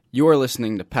You are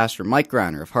listening to Pastor Mike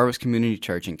Greiner of Harvest Community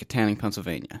Church in Katanning,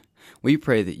 Pennsylvania. We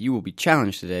pray that you will be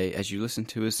challenged today as you listen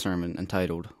to his sermon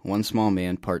entitled One Small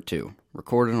Man Part 2,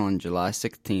 recorded on July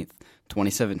 16th,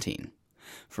 2017.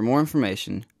 For more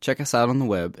information, check us out on the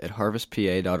web at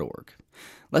harvestpa.org.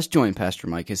 Let's join Pastor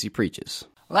Mike as he preaches.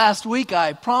 Last week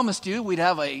I promised you we'd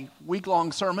have a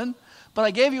week-long sermon, but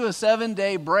I gave you a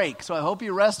 7-day break, so I hope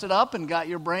you rested up and got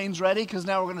your brains ready, because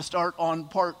now we're going to start on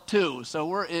Part 2. So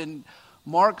we're in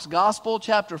Mark's Gospel,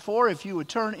 chapter 4. If you would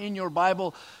turn in your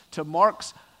Bible to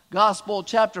Mark's Gospel,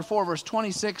 chapter 4, verse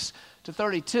 26 to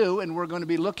 32, and we're going to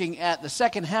be looking at the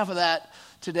second half of that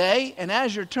today. And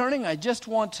as you're turning, I just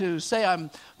want to say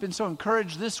I've been so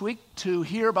encouraged this week to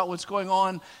hear about what's going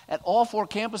on at all 4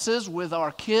 campuses with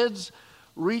our kids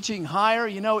reaching higher.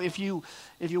 You know, if you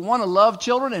want to love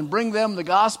children and bring them the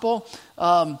gospel,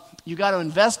 you got to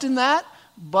invest in that.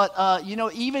 But,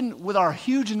 even with our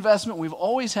huge investment we've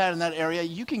always had in that area,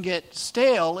 you can get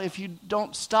stale if you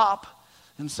don't stop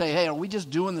and say, hey, are we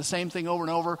just doing the same thing over and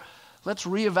over? Let's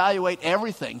reevaluate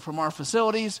everything from our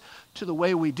facilities to the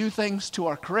way we do things to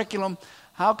our curriculum.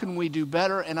 How can we do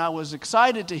better? And I was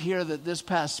excited to hear that this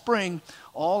past spring,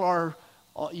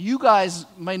 you guys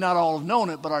may not all have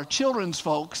known it, but our children's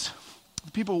folks,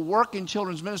 the people who work in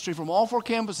children's ministry from all 4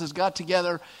 campuses got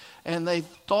together and they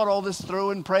thought all this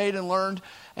through and prayed and learned,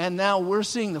 and now we're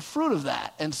seeing the fruit of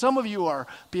that. And some of you are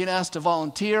being asked to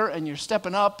volunteer, and you're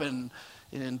stepping up, and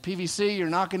in PVC you're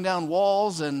knocking down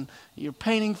walls, and you're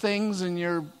painting things, and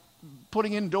you're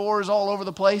putting in doors all over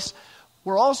the place.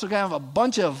 We're also going to have a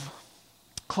bunch of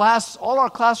all our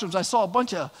classrooms, I saw a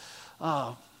bunch of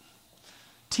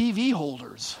TV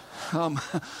holders.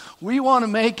 We want to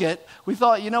make it, we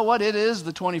thought, you know what, it is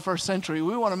the 21st century.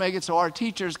 We want to make it so our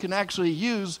teachers can actually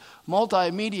use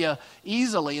multimedia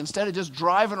easily instead of just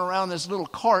driving around this little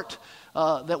cart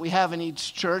that we have in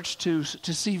each church to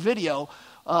see video.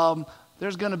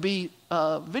 There's going to be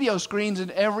video screens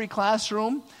in every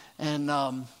classroom, and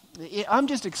I'm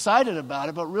just excited about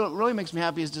it, but what really makes me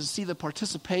happy is to see the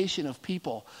participation of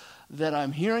people that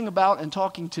I'm hearing about and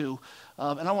talking to.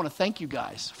 And I want to thank you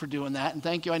guys for doing that. And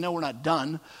thank you. I know we're not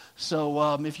done.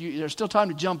 So there's still time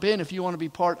to jump in if you want to be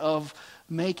part of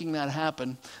making that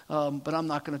happen. But I'm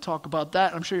not going to talk about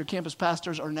that. I'm sure your campus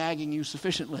pastors are nagging you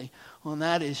sufficiently on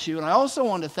that issue. And I also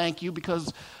want to thank you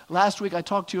because last week I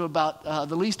talked to you about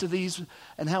the least of these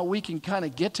and how we can kind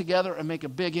of get together and make a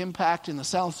big impact in the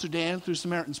South Sudan through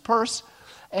Samaritan's Purse.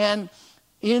 And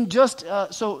in just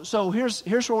so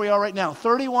here's where we are right now.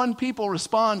 31 people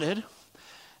responded.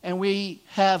 And we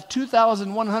have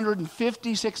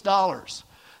 $2,156.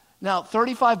 Now,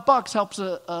 $35 helps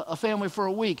a family for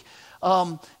a week.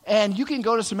 And you can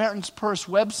go to Samaritan's Purse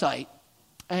website,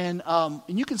 and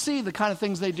you can see the kind of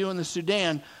things they do in the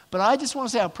Sudan. But I just want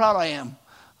to say how proud I am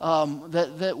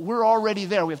that we're already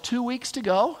there. We have 2 weeks to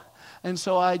go. And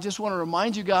so I just want to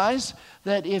remind you guys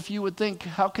that if you would think,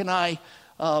 how can I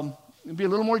be a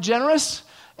little more generous?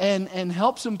 And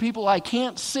help some people I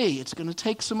can't see. It's going to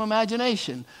take some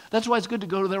imagination. That's why it's good to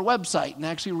go to their website and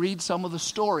actually read some of the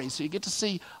stories. So you get to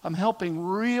see I'm helping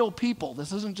real people.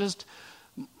 This isn't just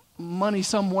money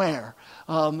somewhere.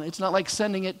 It's not like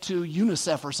sending it to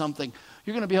UNICEF or something.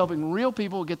 You're going to be helping real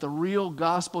people get the real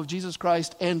gospel of Jesus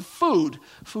Christ and food.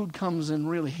 Food comes in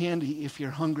really handy if you're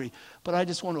hungry. But I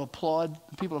just want to applaud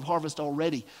the people of Harvest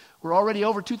already. We're already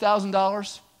over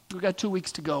 $2,000. We've got 2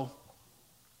 weeks to go.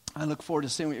 I look forward to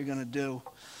seeing what you're going to do.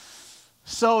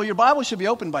 So your Bible should be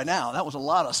open by now. That was a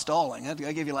lot of stalling.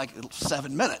 I gave you like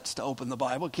 7 minutes to open the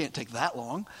Bible. It can't take that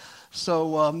long.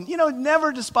 So,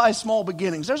 never despise small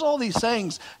beginnings. There's all these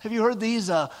sayings. Have you heard these?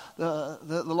 The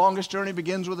longest journey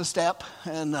begins with a step.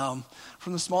 And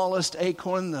from the smallest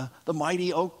acorn, the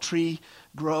mighty oak tree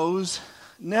grows.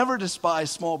 Never despise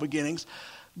small beginnings.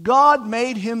 God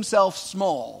made himself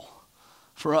small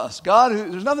for us.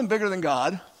 There's nothing bigger than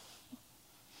God.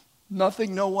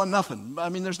 Nothing, no one, nothing. I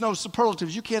mean, there's no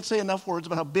superlatives. You can't say enough words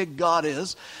about how big God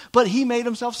is. But he made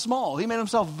himself small. He made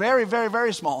himself very, very,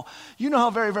 very small. You know how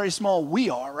very, very small we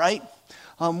are, right?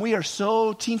 We are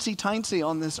so teensy-tiny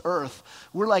on this earth.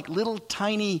 We're like little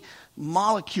tiny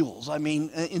molecules,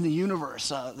 in the universe.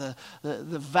 The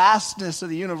vastness of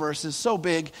the universe is so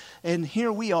big. And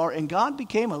here we are. And God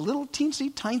became a little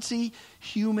teensy-tiny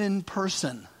human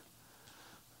person.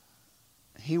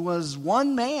 He was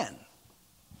one man.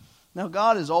 Now,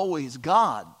 God is always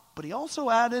God, but he also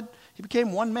he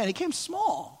became one man. He became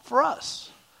small for us.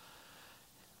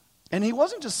 And he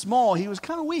wasn't just small, he was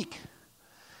kind of weak.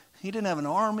 He didn't have an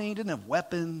army, didn't have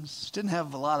weapons, didn't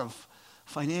have a lot of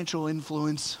financial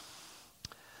influence.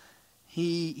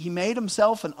 He made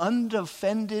himself an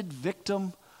undefended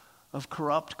victim of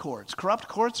corrupt courts. Corrupt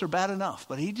courts are bad enough,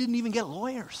 but he didn't even get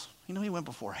lawyers. You know, he went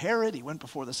before Herod, he went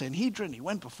before the Sanhedrin, he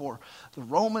went before the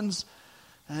Romans,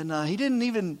 and he didn't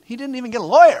even get a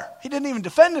lawyer. He didn't even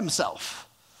defend himself.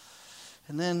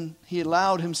 And then he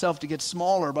allowed himself to get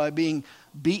smaller by being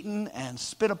beaten and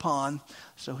spit upon.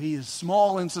 So he is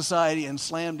small in society and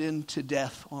slammed into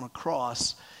death on a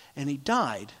cross. And he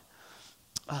died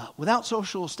without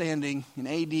social standing in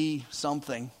AD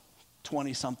something,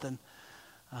 20-something.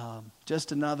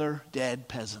 Just another dead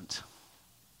peasant.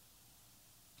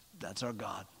 That's our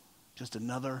God. Just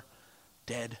another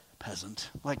dead peasant.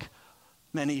 Like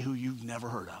many who you've never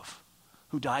heard of,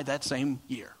 who died that same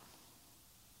year.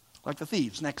 Like the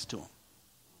thieves next to him.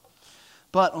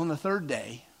 But on the third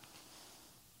day,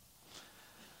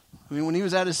 I mean, when he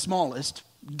was at his smallest,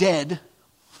 dead,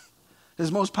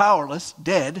 his most powerless,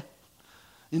 dead,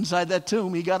 inside that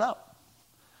tomb, he got up.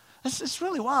 It's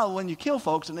really wild when you kill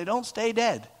folks and they don't stay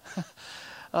dead.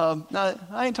 Now,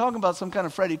 I ain't talking about some kind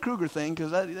of Freddy Krueger thing,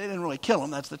 because they didn't really kill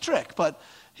him. That's the trick. But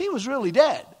he was really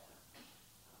dead.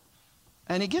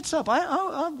 And he gets up.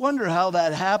 I wonder how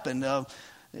that happened.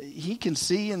 He can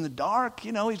see in the dark.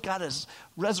 You know, he's got his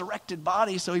resurrected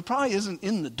body, so he probably isn't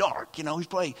in the dark. You know,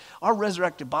 our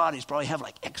resurrected bodies probably have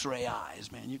like X-ray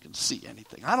eyes, man. You can see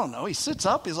anything. I don't know. He sits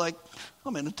up. He's like,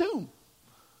 I'm in a tomb.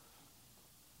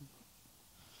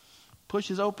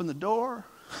 Pushes open the door.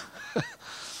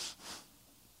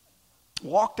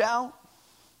 Walked out.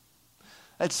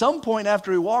 At some point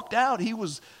after he walked out,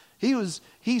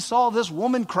 he saw this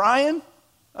woman crying.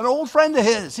 An old friend of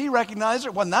his. He recognized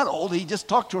her. Wasn't that old. He just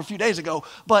talked to her a few days ago.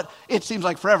 But it seems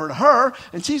like forever to her.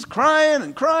 And she's crying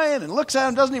and looks at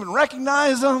him, doesn't even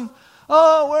recognize him.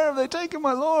 Oh, where have they taken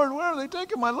my Lord? Where have they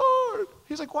taken my Lord?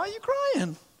 He's like, why are you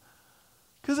crying?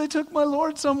 Because they took my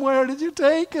Lord somewhere. Did you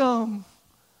take him?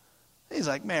 He's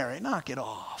like, Mary, knock it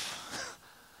off.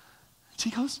 She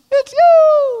goes, it's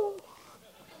you.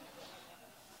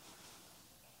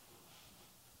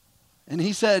 And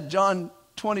he said, John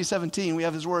 20:17, we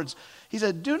have his words. He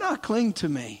said, do not cling to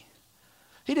me.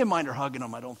 He didn't mind her hugging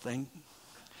him, I don't think.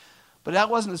 But that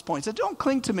wasn't his point. He said, don't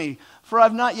cling to me, for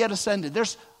I've not yet ascended.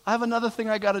 I have another thing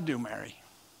I got to do, Mary.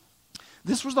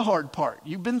 This was the hard part.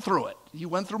 You've been through it. You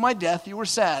went through my death. You were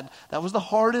sad. That was the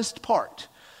hardest part.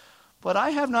 But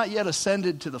I have not yet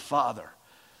ascended to the Father.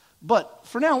 But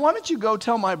for now, why don't you go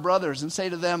tell my brothers and say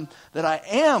to them that I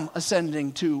am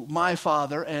ascending to my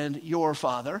Father and your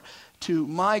Father, to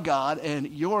my God and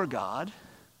your God.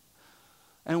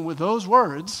 And with those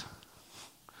words,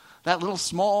 that little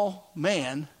small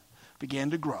man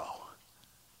began to grow.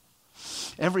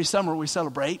 Every summer we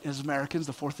celebrate, as Americans,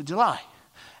 the 4th of July.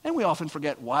 And we often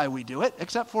forget why we do it,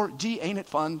 except for, gee, ain't it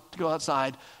fun to go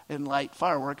outside and light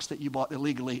fireworks that you bought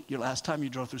illegally your last time you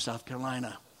drove through South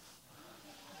Carolina.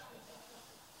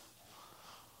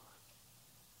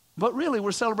 But really,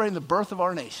 we're celebrating the birth of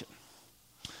our nation.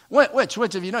 Which,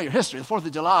 if you know your history, the 4th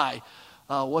of July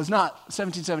was not,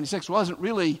 1776 wasn't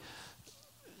really,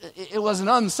 it was an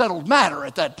unsettled matter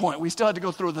at that point. We still had to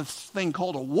go through this thing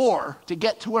called a war to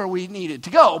get to where we needed to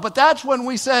go. But that's when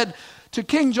we said to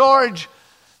King George,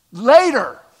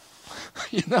 later,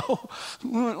 you know,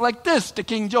 like this to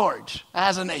King George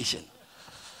as a nation.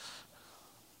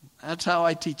 That's how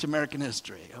I teach American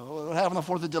history. What happened on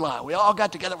the 4th of July? We all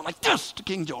got together, we're like this to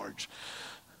King George.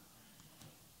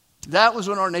 That was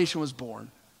when our nation was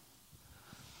born.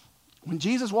 When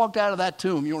Jesus walked out of that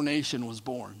tomb, your nation was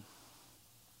born.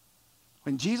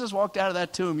 When Jesus walked out of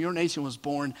that tomb, your nation was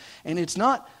born. And it's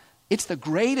the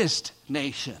greatest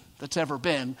nation that's ever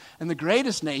been, and the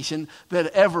greatest nation that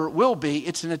ever will be.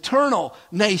 It's an eternal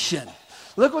nation.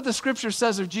 Look what the scripture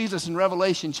says of Jesus in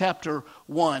Revelation chapter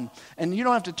 1. And you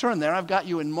don't have to turn there. I've got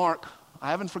you in Mark.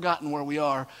 I haven't forgotten where we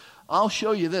are. I'll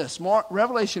show you this.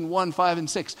 Revelation 1, 5, and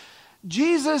 6.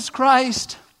 Jesus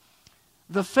Christ,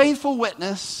 the faithful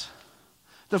witness,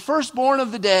 the firstborn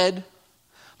of the dead,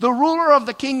 the ruler of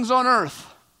the kings on earth.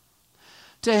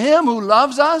 To him who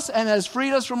loves us and has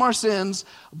freed us from our sins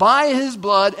by his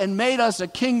blood and made us a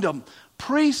kingdom,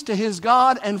 priest to his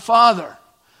God and Father.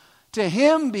 To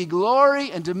him be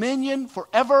glory and dominion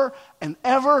forever and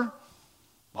ever.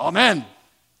 Amen.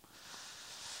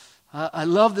 I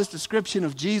love this description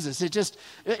of Jesus.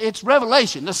 It's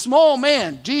revelation. The small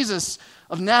man, Jesus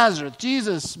of Nazareth,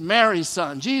 Jesus, Mary's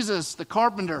son, Jesus, the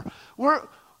carpenter.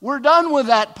 We're done with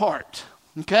that part.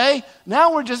 Okay?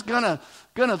 Now we're just gonna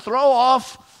throw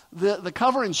off the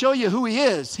cover and show you who he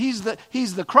is. He's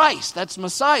the Christ. That's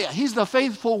Messiah. He's the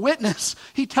faithful witness.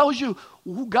 He tells you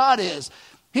who God is.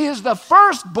 He is the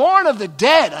firstborn of the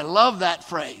dead. I love that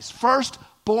phrase.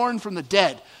 Firstborn from the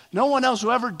dead. No one else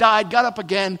who ever died got up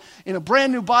again in a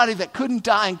brand new body that couldn't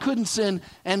die and couldn't sin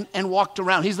and walked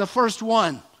around. He's the first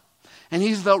one. And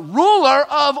he's the ruler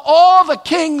of all the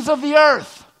kings of the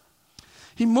earth.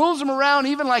 He moves them around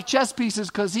even like chess pieces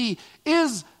because he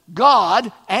is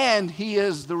God and he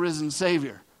is the risen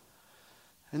Savior.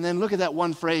 And then look at that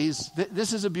one phrase.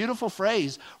 This is a beautiful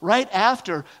phrase. Right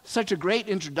after such a great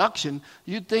introduction,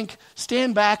 you'd think,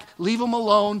 stand back, leave him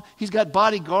alone. He's got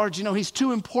bodyguards. You know, he's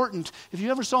too important. If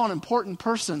you ever saw an important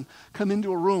person come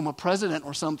into a room, a president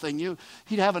or something,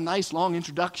 he'd have a nice long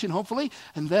introduction, hopefully,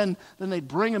 and then they'd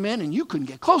bring him in and you couldn't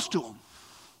get close to him.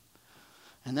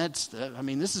 And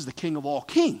this is the King of all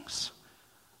kings.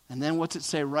 And then what's it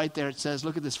say right there? It says,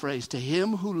 look at this phrase, to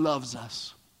him who loves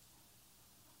us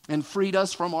and freed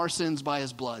us from our sins by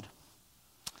his blood.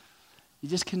 You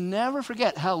just can never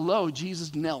forget how low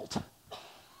Jesus knelt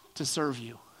to serve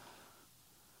you.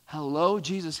 How low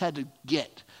Jesus had to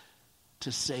get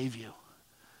to save you.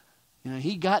 You know,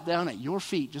 he got down at your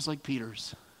feet just like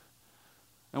Peter's.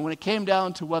 And when it came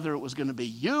down to whether it was going to be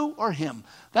you or him,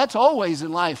 that's always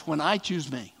in life when I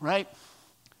choose me, right?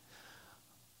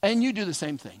 And you do the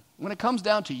same thing. When it comes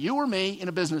down to you or me in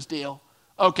a business deal,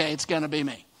 okay, it's going to be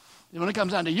me. When it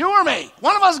comes down to you or me,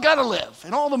 one of us got to live.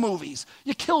 In all the movies,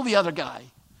 you kill the other guy.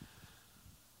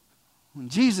 When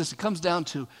Jesus, it comes down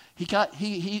to,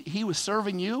 he was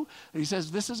serving you, and he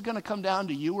says, this is going to come down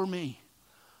to you or me.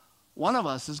 One of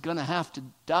us is going to have to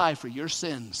die for your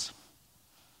sins.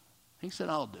 He said,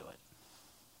 I'll do it.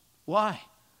 Why?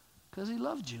 Because he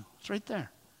loved you. It's right there.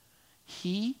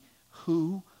 He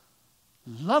who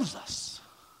loves us.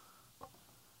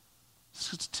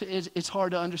 It's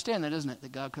hard to understand that, isn't it?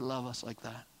 That God could love us like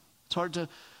that. It's hard to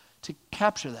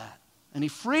capture that. And he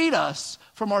freed us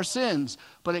from our sins,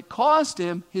 but it cost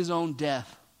him his own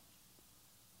death.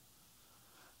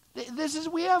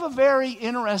 We have a very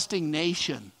interesting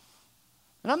nation.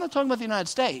 And I'm not talking about the United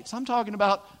States. I'm talking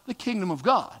about the kingdom of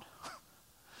God.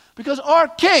 Because our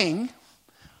king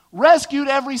rescued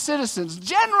every citizen.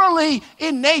 Generally,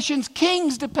 in nations,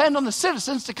 kings depend on the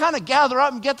citizens to kind of gather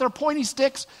up and get their pointy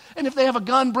sticks, and if they have a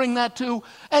gun, bring that too,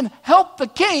 and help the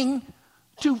king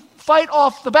to fight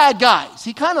off the bad guys.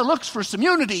 He kind of looks for some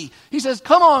unity. He says,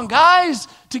 come on, guys,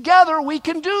 together we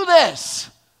can do this.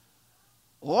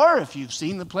 Or if you've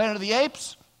seen the Planet of the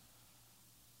Apes,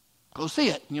 go see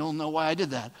it, and you'll know why I did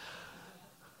that.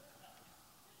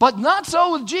 But not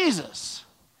so with Jesus.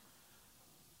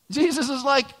 Jesus is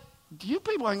like, you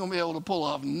people ain't going to be able to pull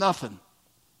off nothing.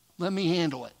 Let me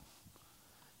handle it.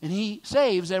 And he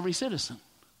saves every citizen.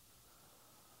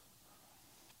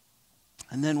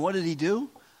 And then what did he do?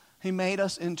 He made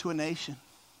us into a nation.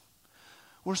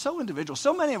 We're so individual.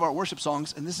 So many of our worship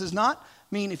songs, and this does not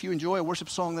mean if you enjoy a worship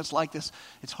song that's like this,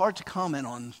 it's hard to comment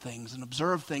on things and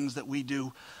observe things that we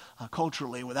do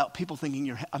culturally without people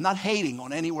thinking I'm not hating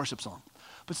on any worship song.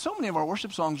 But so many of our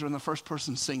worship songs are in the first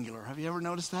person singular. Have you ever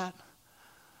noticed that?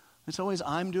 It's always,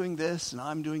 I'm doing this and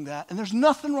I'm doing that. And there's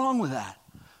nothing wrong with that.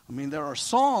 I mean, there are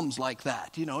psalms like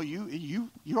that. You know,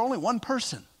 you're only one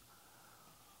person.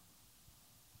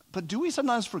 But do we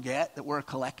sometimes forget that we're a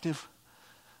collective?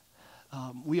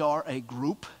 We are a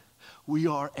group. We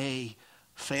are a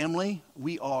family.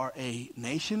 We are a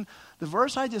nation. The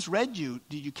verse I just read you,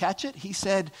 did you catch it? He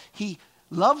said he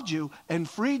loved you and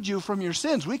freed you from your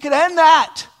sins. We could end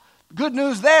that. Good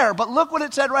news there. But look what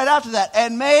it said right after that.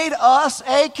 And made us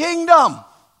a kingdom.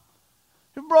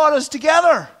 He brought us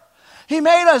together. He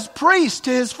made us priests to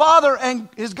his Father and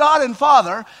his God and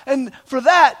Father. And for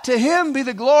that, to him be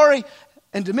the glory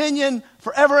and dominion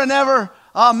forever and ever.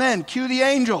 Amen. Cue the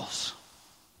angels.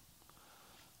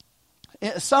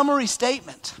 A summary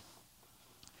statement.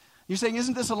 You're saying,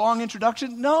 isn't this a long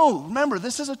introduction? No. Remember,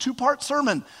 this is a two-part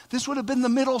sermon. This would have been the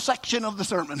middle section of the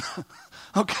sermon.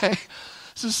 Okay?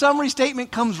 So summary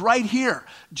statement comes right here.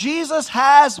 Jesus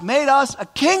has made us a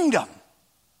kingdom.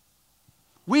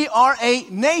 We are a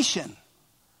nation.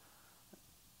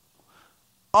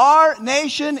 Our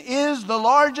nation is the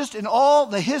largest in all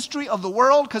the history of the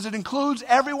world because it includes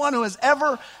everyone who has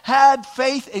ever had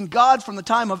faith in God from the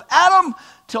time of Adam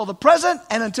till the present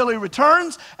and until he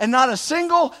returns. And not a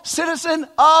single citizen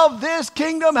of this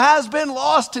kingdom has been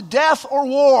lost to death or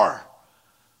war.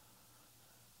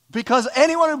 Because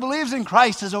anyone who believes in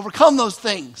Christ has overcome those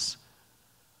things.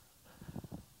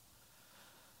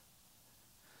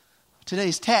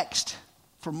 Today's text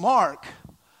from Mark,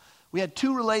 we had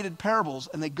two related parables,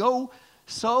 and they go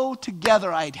so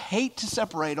together, I'd hate to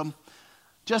separate them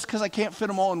just because I can't fit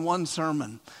them all in one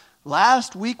sermon.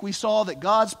 Last week we saw that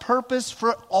God's purpose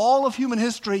for all of human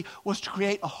history was to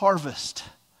create a harvest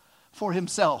for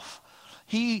himself.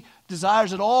 He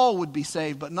desires that all would be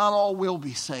saved, but not all will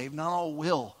be saved. Not all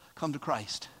will come to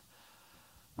Christ.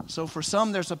 So for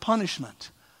some, there's a punishment.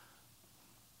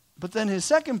 But then his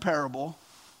second parable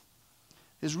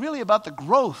is really about the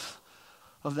growth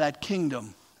of that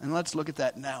kingdom. And let's look at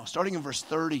that now. Starting in verse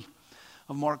 30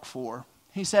 of Mark 4.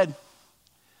 He said,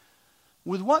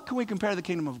 with what can we compare the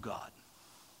kingdom of God?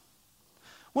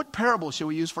 What parable shall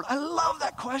we use for it? I love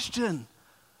that question.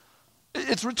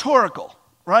 It's rhetorical,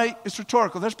 right? It's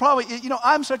rhetorical. There's probably,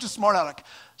 I'm such a smart aleck.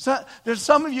 So there's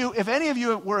some of you, if any of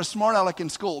you were a smart aleck in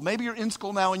school, maybe you're in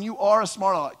school now and you are a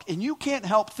smart aleck, and you can't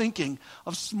help thinking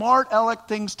of smart aleck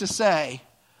things to say,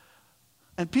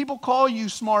 and people call you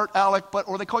smart aleck,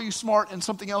 or they call you smart and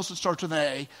something else that starts with an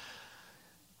A.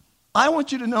 I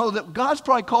want you to know that God's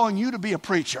probably calling you to be a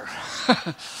preacher.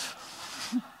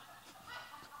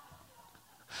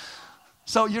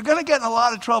 So you're going to get in a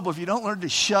lot of trouble if you don't learn to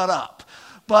shut up.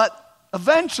 But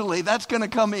eventually that's going to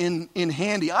come in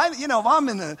handy. If I'm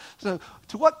in to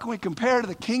what can we compare to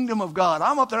the kingdom of God?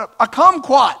 I'm up there, a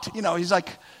kumquat. He's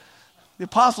like, the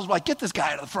apostles were like, get this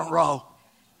guy to the front row.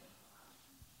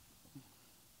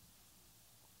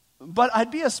 But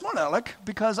I'd be a smart aleck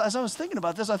because as I was thinking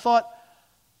about this, I thought,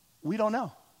 we don't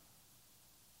know.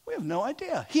 We have no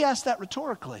idea. He asked that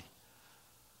rhetorically.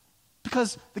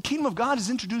 Because the kingdom of God is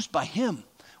introduced by him.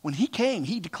 When he came,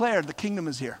 he declared the kingdom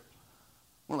is here.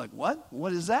 We're like, what?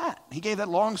 What is that? He gave that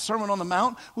long Sermon on the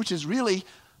Mount, which is really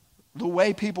the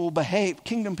way people behave,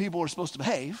 kingdom people are supposed to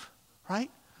behave, right?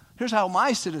 Here's how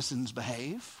my citizens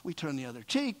behave. We turn the other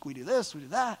cheek. We do this. We do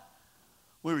that.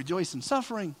 We rejoice in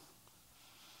suffering.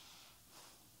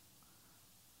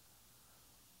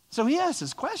 So he asked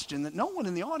this question that no one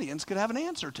in the audience could have an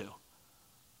answer to.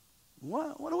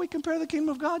 What do we compare the kingdom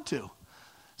of God to?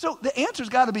 So the answer's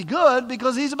got to be good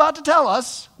because he's about to tell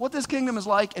us what this kingdom is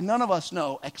like, and none of us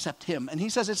know except him. And he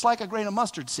says it's like a grain of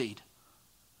mustard seed,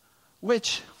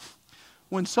 which,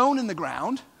 when sown in the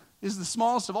ground, is the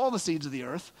smallest of all the seeds of the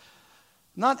earth,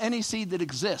 not any seed that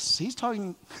exists. He's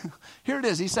talking, here it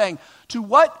is, he's saying, to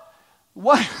what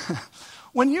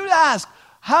when you ask,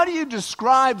 how do you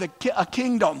describe a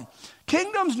kingdom?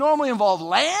 Kingdoms normally involve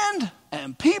land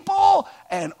and people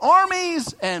and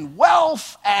armies and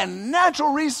wealth and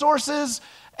natural resources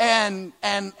and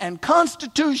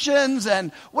constitutions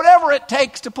and whatever it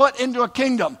takes to put into a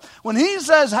kingdom. When he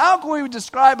says, how can we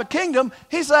describe a kingdom?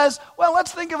 He says, well,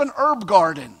 let's think of an herb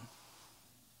garden.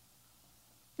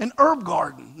 An herb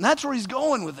garden. And that's where he's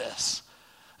going with this.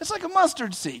 It's like a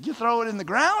mustard seed. You throw it in the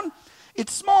ground,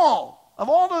 it's small of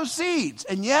all those seeds.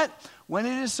 And yet, when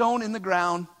it is sown in the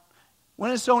ground,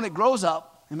 when it's sown, it grows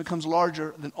up and becomes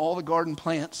larger than all the garden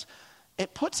plants.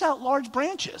 It puts out large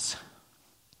branches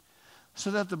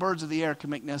so that the birds of the air can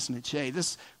make nests in its shade.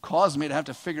 This caused me to have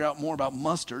to figure out more about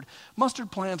mustard.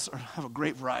 Mustard plants have a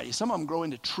great variety. Some of them grow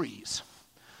into trees,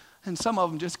 and some of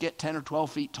them just get 10 or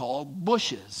 12 feet tall,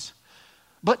 bushes.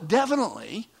 But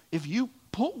definitely, if you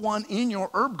put one in your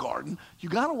herb garden, you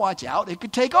got to watch out. It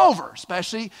could take over,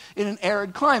 especially in an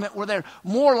arid climate where they're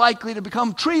more likely to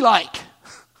become tree-like.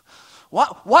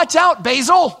 Watch out,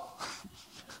 basil.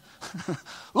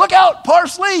 Look out,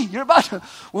 parsley. You're about to.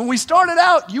 When we started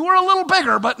out, you were a little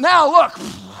bigger, but now look,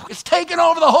 it's taken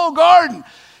over the whole garden.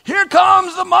 Here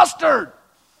comes the mustard.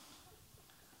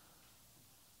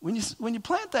 When you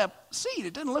plant that seed,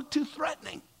 it didn't look too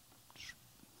threatening.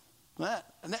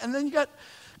 And then you got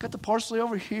the parsley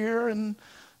over here and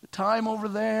the thyme over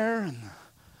there and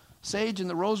sage and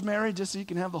the rosemary, just so you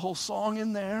can have the whole song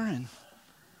in there. And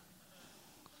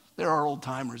there are old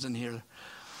timers in here.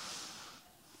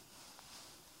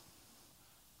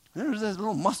 There's this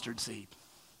little mustard seed.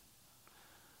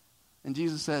 And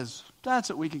Jesus says, that's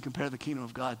what we can compare the kingdom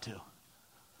of God to.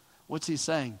 What's he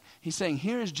saying? He's saying,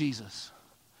 here is Jesus,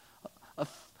 a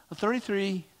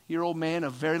 33-year-old man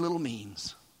of very little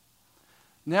means.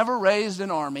 Never raised an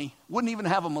army, wouldn't even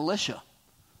have a militia.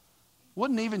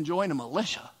 Wouldn't even join a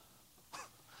militia.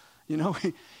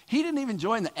 He didn't even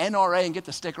join the NRA and get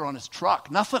the sticker on his truck.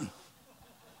 Nothing.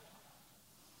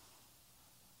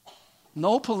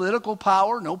 No political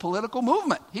power, no political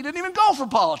movement. He didn't even go for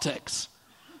politics.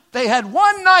 They had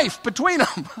one knife between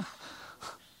them.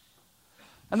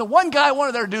 And the one guy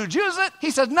wanted their dudes use it.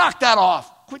 He said, knock that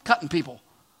off. Quit cutting people.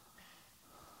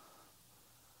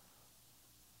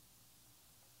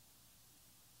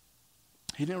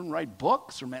 He didn't write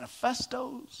books or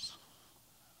manifestos.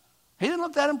 He didn't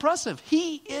look that impressive.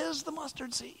 He is the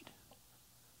mustard seed.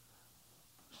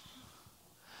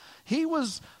 He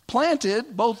was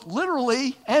planted both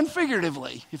literally and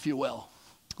figuratively, if you will.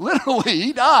 Literally,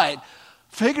 he died.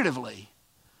 Figuratively,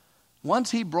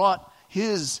 once he brought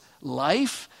his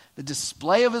life, the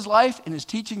display of his life and his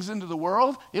teachings into the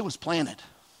world, it was planted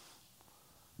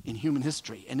in human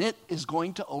history. And it is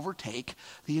going to overtake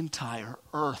the entire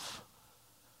earth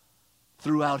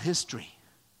throughout history.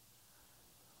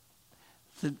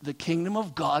 The kingdom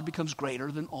of God becomes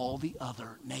greater than all the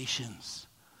other nations.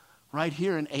 Right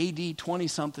here in AD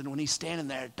 20-something, when he's standing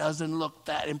there, it doesn't look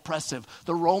that impressive.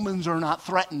 The Romans are not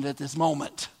threatened at this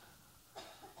moment.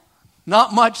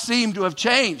 Not much seemed to have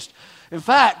changed. In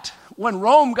fact, when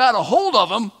Rome got a hold of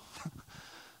him,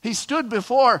 he stood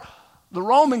before the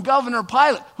Roman governor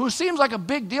Pilate, who seems like a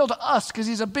big deal to us because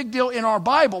he's a big deal in our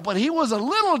Bible, but he was a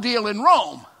little deal in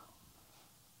Rome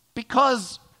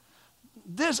because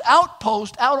this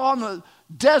outpost out on the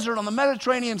desert on the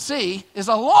Mediterranean Sea is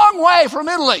a long way from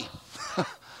Italy.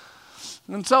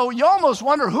 And so you almost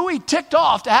wonder who he ticked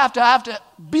off to have to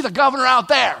be the governor out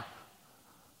there.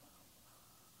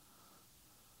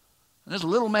 And this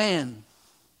little man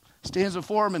stands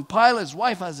before him, and Pilate's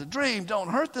wife has a dream, don't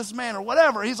hurt this man or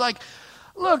whatever. He's like,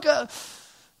 look,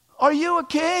 are you a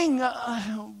king?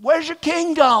 Where's your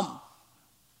kingdom?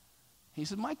 He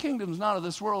said, my kingdom's not of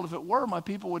this world. If it were, my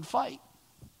people would fight.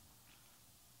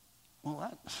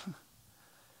 Well,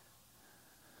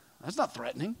 that's not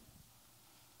threatening.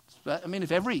 I mean,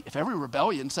 if every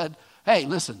rebellion said, hey,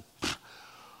 listen,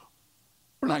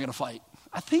 we're not going to fight,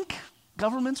 I think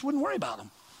governments wouldn't worry about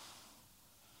him.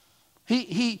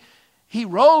 He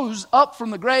rose up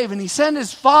from the grave and he sent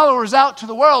his followers out to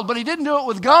the world, but he didn't do it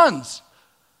with guns.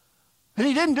 And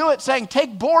he didn't do it saying,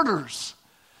 take borders.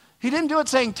 He didn't do it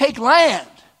saying, take land.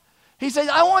 He said,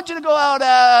 I want you to go out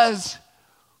as,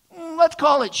 let's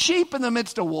call it sheep in the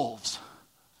midst of wolves.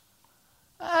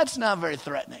 That's not very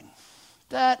threatening.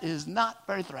 That is not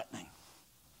very threatening.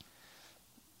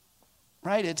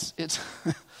 Right? It's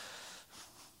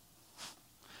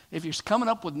if you're coming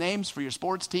up with names for your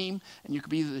sports team and you could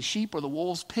be either the sheep or the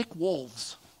wolves, pick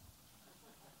wolves.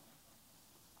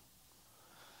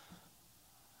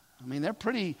 I mean,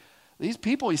 these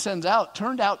people he sends out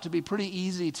turned out to be pretty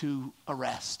easy to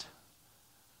arrest.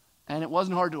 And it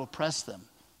wasn't hard to oppress them.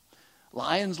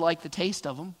 Lions like the taste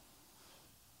of them.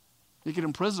 You could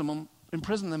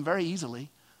imprison them very easily.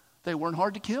 They weren't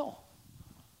hard to kill.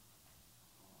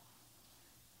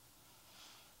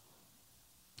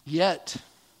 Yet,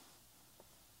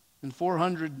 in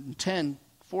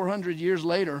 400 years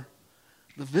later,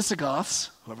 the Visigoths,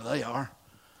 whoever they are,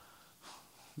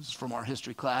 this is from our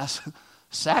history class,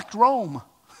 sacked Rome,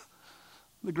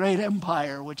 the great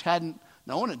empire, which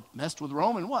no one had messed with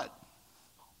Rome in what,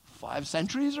 5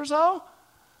 centuries or so?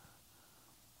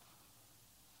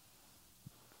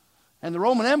 And the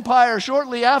Roman Empire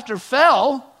shortly after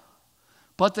fell,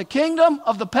 but the kingdom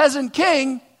of the peasant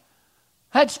king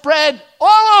had spread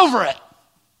all over it.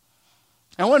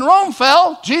 And when Rome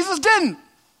fell, Jesus didn't.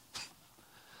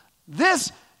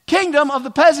 This kingdom of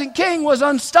the peasant king was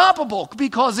unstoppable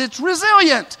because it's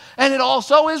resilient and it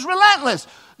also is relentless.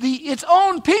 Its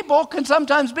own people can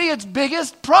sometimes be its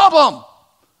biggest problem,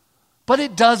 but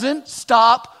it doesn't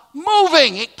stop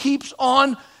moving. It keeps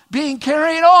on being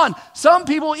carried on. Some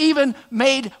people even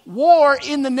made war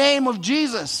in the name of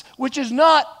Jesus, which is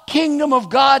not kingdom of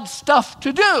God stuff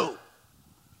to do.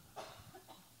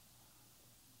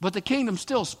 But the kingdom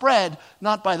still spread,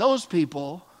 not by those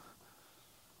people,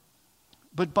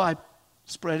 but by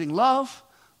spreading love,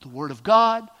 the word of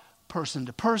God, person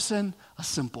to person, a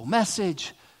simple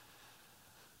message.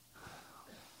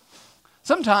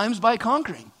 Sometimes by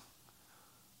conquering.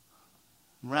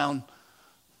 Around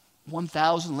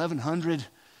 1100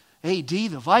 AD,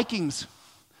 the Vikings,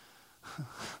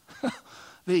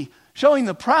 showing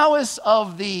the prowess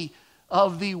of the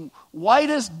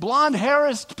whitest,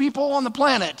 blonde-hairest people on the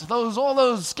planet, all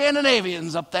those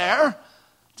Scandinavians up there,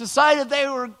 decided they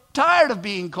were tired of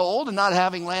being cold and not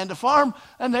having land to farm,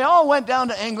 and they all went down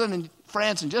to England and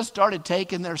France and just started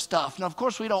taking their stuff. Now, of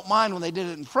course, we don't mind when they did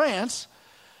it in France.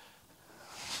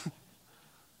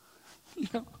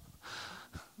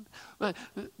 But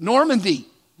Normandy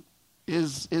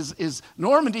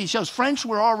Normandy shows French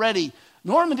were already.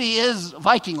 Normandy is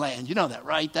Viking land. You know that,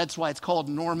 right? That's why it's called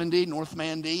Normandy,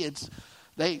 Normandy.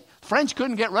 French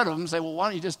couldn't get rid of them. Say, well, why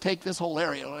don't you just take this whole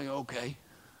area? Like, okay.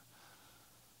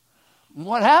 And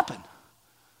what happened?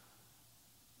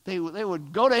 They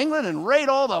would go to England and raid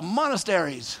all the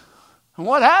monasteries. And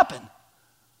what happened?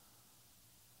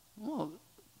 Well,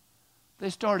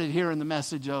 they started hearing the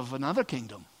message of another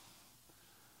kingdom.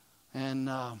 And,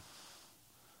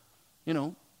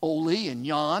 Oli and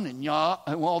Jan and Ya,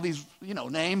 and all these,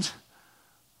 names.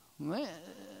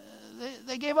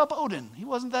 They gave up Odin. He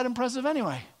wasn't that impressive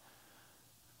anyway.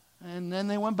 And then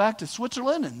they went back to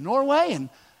Switzerland and Norway,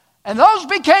 and those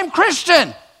became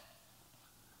Christian.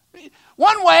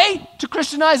 One way to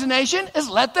Christianize a nation is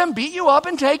let them beat you up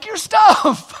and take your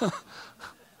stuff.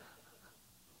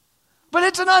 But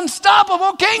it's an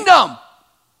unstoppable kingdom.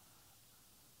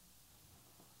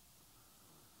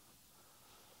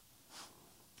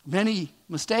 Many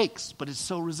mistakes, but it's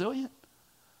so resilient.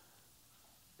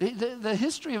 The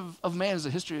history of man is the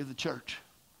history of the church.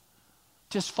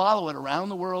 Just follow it around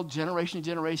the world, generation to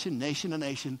generation, nation to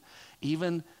nation,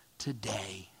 even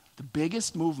today. The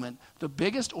biggest movement, the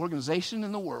biggest organization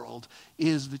in the world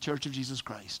is the Church of Jesus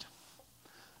Christ.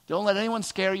 Don't let anyone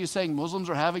scare you saying Muslims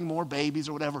are having more babies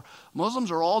or whatever.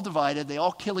 Muslims are all divided. They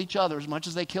all kill each other as much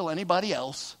as they kill anybody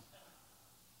else.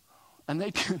 And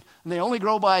they only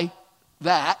grow by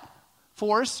that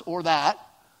force or that.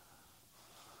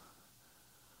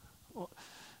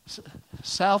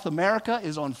 South America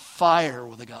is on fire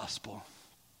with the gospel.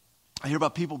 I hear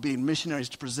about people being missionaries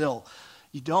to Brazil.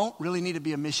 You don't really need to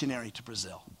be a missionary to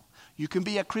Brazil. You can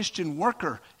be a Christian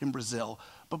worker in Brazil.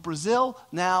 But Brazil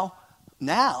now,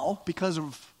 because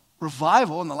of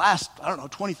revival in the last,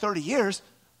 20, 30 years,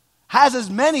 has as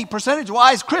many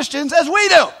percentage-wise Christians as we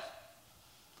do.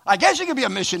 I guess you could be a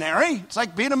missionary. It's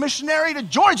like being a missionary to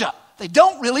Georgia. They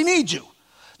don't really need you.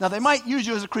 Now, they might use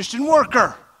you as a Christian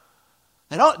worker.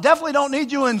 They definitely don't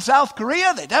need you in South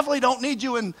Korea. They definitely don't need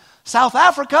you in South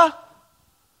Africa.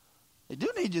 They do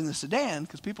need you in the Sudan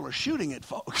because people are shooting at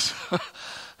folks.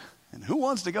 And who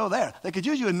wants to go there? They could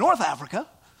use you in North Africa.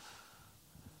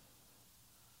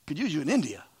 Could use you in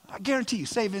India. I guarantee you,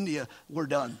 save India, we're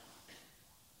done.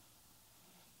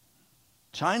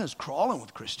 China's crawling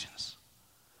with Christians.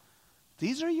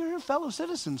 These are your fellow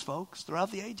citizens, folks,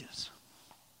 throughout the ages.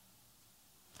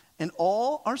 And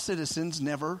all our citizens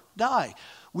never die.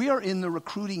 We are in the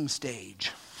recruiting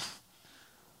stage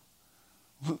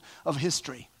of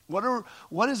history.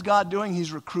 What is God doing?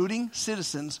 He's recruiting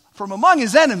citizens from among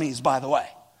his enemies, by the way.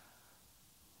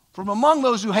 From among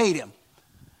those who hate him.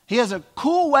 He has a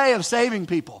cool way of saving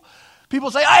people. People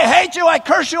say, I hate you, I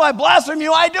curse you, I blaspheme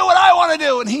you, I do what I want to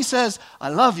do. And he says, I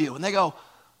love you. And they go,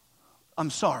 I'm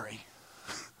sorry.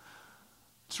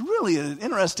 It's really an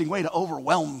interesting way to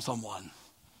overwhelm someone.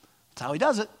 That's how he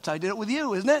does it. That's how he did it with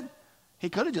you, isn't it? He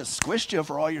could have just squished you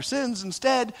for all your sins.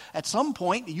 Instead, at some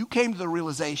point, you came to the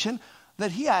realization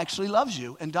that he actually loves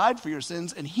you and died for your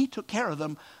sins, and he took care of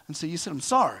them. And so you said, I'm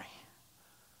sorry.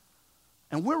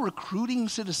 And we're recruiting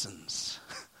citizens.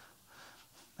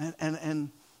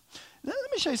 And let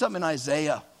me show you something in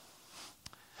Isaiah.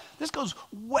 This goes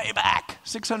way back,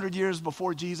 600 years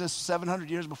before Jesus, 700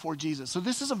 years before Jesus. So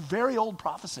this is a very old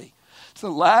prophecy. It's the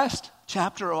last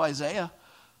chapter of Isaiah,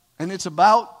 and it's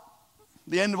about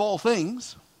the end of all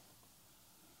things.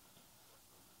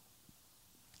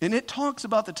 And it talks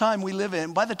about the time we live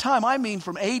in. By the time, I mean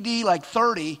from AD like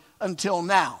 30 until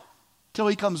now, till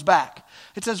he comes back.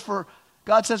 It says,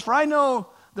 God says, for I know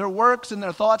their works and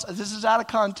their thoughts. This is out of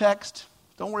context.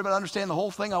 Don't worry about understanding the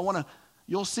whole thing.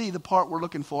 You'll see the part we're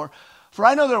looking for. For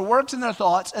I know their works and their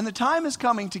thoughts, and the time is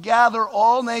coming to gather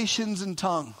all nations and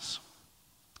tongues.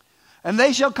 And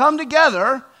they shall come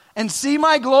together and see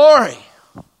my glory.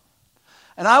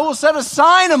 And I will set a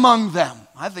sign among them.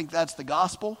 I think that's the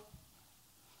gospel,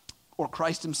 or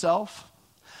Christ himself.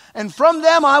 And from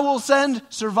them I will send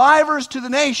survivors to the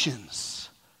nations.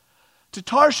 To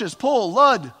Tarshish, Pul,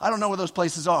 Lud, I don't know where those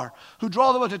places are. Who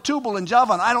draw the way to Tubal and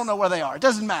Javan, I don't know where they are. It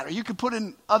doesn't matter. You could put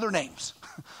in other names.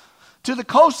 To the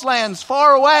coastlands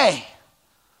far away.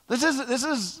 This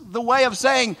is the way of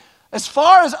saying, as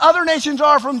far as other nations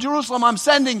are from Jerusalem, I'm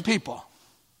sending people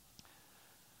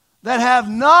that have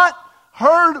not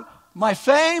heard my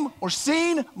fame or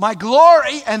seen my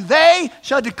glory, and they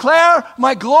shall declare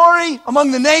my glory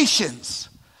among the nations.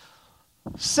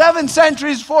 7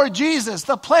 centuries before Jesus,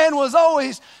 the plan was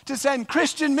always to send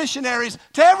Christian missionaries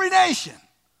to every nation.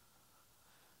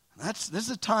 This is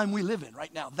the time we live in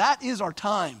right now. That is our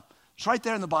time. It's right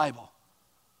there in the Bible.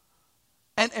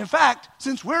 And in fact,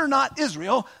 since we're not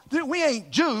Israel, we ain't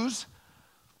Jews,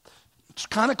 it's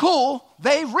kind of cool.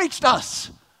 They've reached us.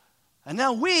 And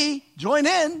now we join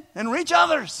in and reach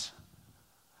others.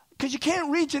 Because you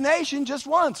can't reach a nation just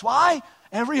once. Why?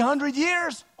 Every 100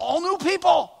 years, all new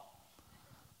people.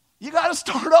 You got to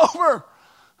start over.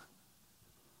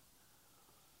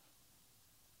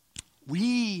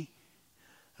 We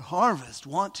at Harvest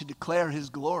want to declare his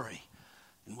glory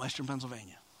in Western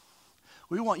Pennsylvania.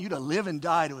 We want you to live and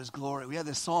die to his glory. We had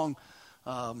this song,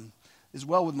 Is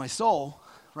Well With My Soul,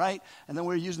 right? And then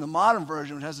we're using the modern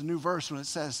version, which has a new verse when it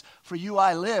says, for you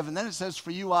I live. And then it says,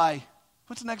 for you I,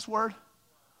 what's the next word?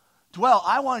 Dwell.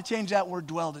 I want to change that word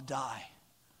dwell to die.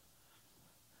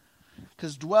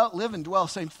 Because live and dwell,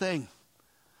 same thing.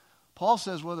 Paul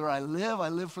says, whether I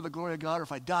live for the glory of God, or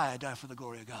if I die for the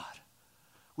glory of God.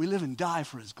 We live and die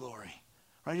for his glory.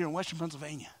 Right here in Western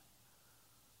Pennsylvania.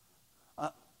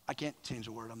 I can't change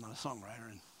the word. I'm not a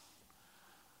songwriter.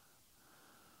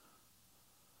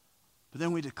 But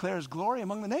then we declare his glory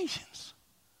among the nations.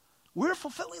 We're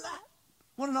fulfilling that.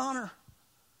 What an honor.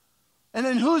 And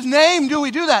in whose name do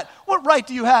we do that? What right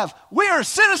do you have? We are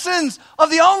citizens of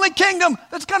the only kingdom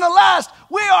that's going to last.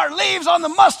 We are leaves on the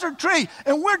mustard tree,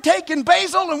 and we're taking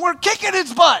basil and we're kicking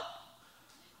its butt.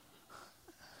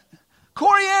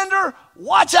 Coriander,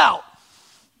 watch out.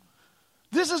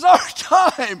 This is our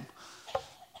time.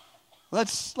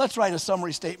 Let's write a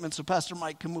summary statement so Pastor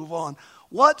Mike can move on.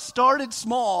 What started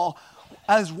small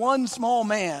as one small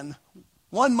man,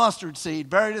 one mustard seed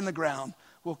buried in the ground,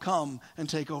 will come and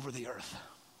take over the earth.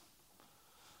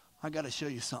 I got to show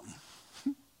you something.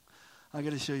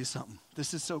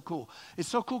 This is so cool. It's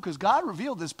so cool because God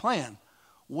revealed this plan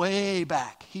way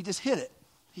back. He just hid it.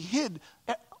 He hid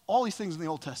all these things in the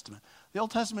Old Testament. The Old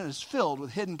Testament is filled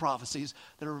with hidden prophecies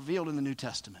that are revealed in the New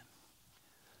Testament.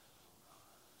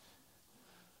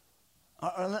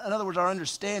 In other words, our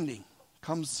understanding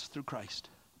comes through Christ.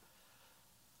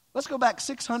 Let's go back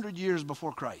 600 years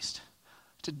before Christ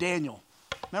to Daniel.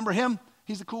 Remember him?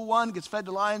 He's the cool one, gets fed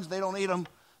to lions, they don't eat him.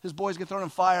 His boys get thrown in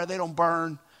fire, they don't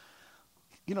burn.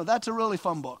 You know, that's a really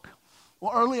fun book.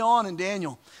 Well, early on in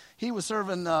Daniel, he was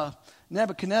serving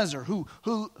Nebuchadnezzar, who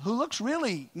looks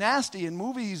really nasty in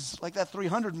movies like that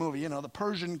 300 movie, you know, the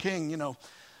Persian king, you know.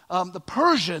 The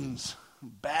Persians,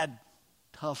 bad,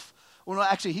 tough. Well, no,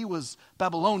 actually, he was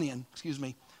Babylonian,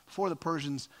 before the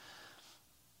Persians.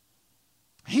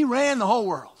 He ran the whole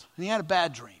world, and he had a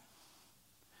bad dream.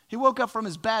 He woke up from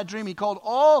his bad dream. He called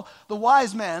all the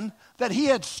wise men that he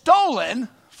had stolen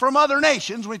from other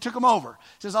nations when he took them over.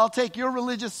 He says, I'll take your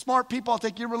religious smart people, I'll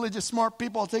take your religious smart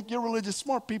people, I'll take your religious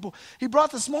smart people. He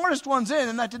brought the smartest ones in,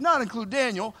 and that did not include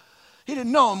Daniel. He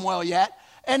didn't know him well yet.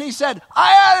 And he said,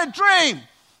 I had a dream,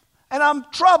 and I'm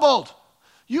troubled.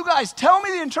 You guys tell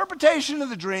me the interpretation of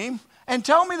the dream, and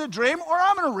tell me the dream, or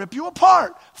I'm going to rip you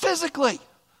apart physically.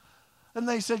 And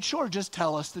they said, sure, just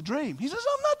tell us the dream. He says,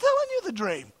 I'm not telling you the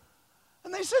dream.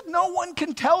 And they said, no one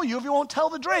can tell you if you won't tell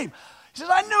the dream. He says,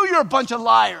 I knew you're a bunch of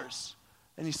liars.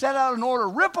 And he set out an order,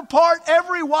 rip apart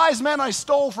every wise man I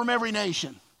stole from every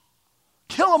nation.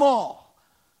 Kill them all.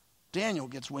 Daniel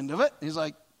gets wind of it. He's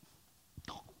like,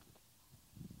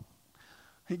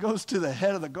 he goes to the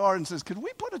head of the guard and says, could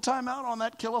we put a timeout on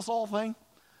that kill us all thing?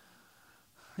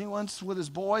 He went with his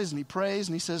boys and he prays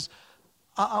and he says,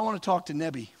 I want to talk to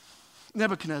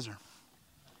Nebuchadnezzar.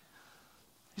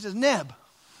 He says, Neb,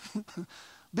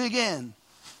 big N.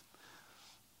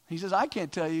 He says, I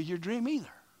can't tell you your dream either,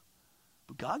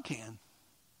 but God can.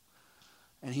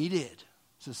 And he did.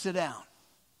 So sit down.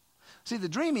 See, the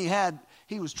dream he had,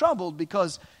 he was troubled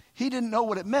because he didn't know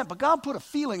what it meant, but God put a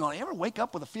feeling on it. You ever wake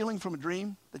up with a feeling from a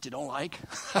dream that you don't like?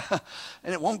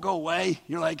 And it won't go away.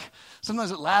 You're like,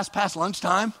 sometimes it lasts past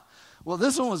lunchtime. Well,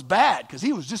 this one was bad because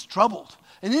he was just troubled.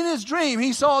 And in his dream,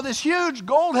 he saw this huge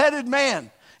gold-headed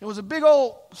man. It was a big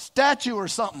old statue or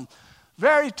something,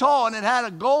 very tall, and it had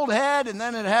a gold head, and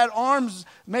then it had arms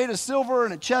made of silver,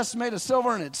 and a chest made of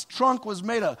silver, and its trunk was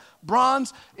made of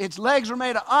bronze. Its legs were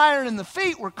made of iron, and the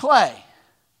feet were clay,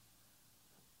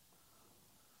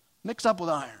 mixed up with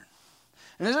iron.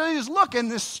 And as he was looking,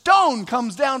 this stone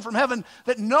comes down from heaven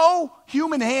that no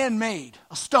human hand made,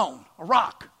 a stone, a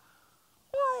rock,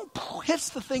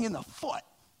 hits the thing in the foot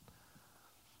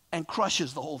and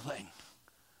crushes the whole thing.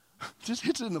 Just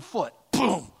hits it in the foot.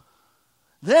 Boom.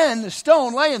 Then the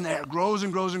stone laying there grows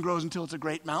and grows and grows until it's a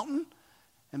great mountain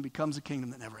and becomes a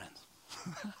kingdom that never ends.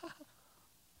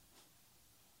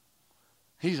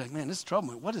 He's like, man, this is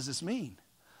trouble. What does this mean?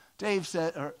 Dave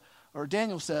said, or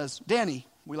Daniel says, Danny,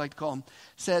 we like to call him,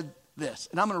 said this.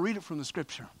 And I'm going to read it from the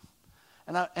scripture.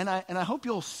 And I hope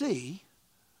you'll see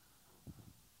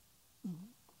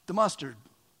the mustard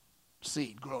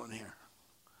seed growing here.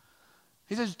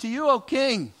 He says, to you, O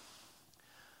king,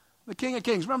 the King of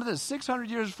Kings. Remember this, 600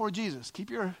 years before Jesus. Keep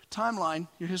your timeline,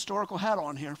 your historical hat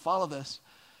on here. Follow this.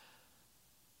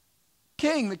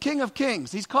 King, the King of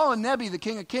Kings. He's calling Nebi the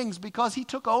King of Kings because he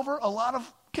took over a lot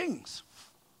of kings.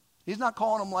 He's not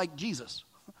calling them like Jesus.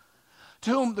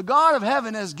 To whom the God of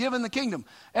heaven has given the kingdom.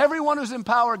 Everyone who's in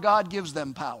power, God gives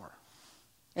them power.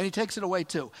 And he takes it away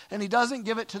too. And he doesn't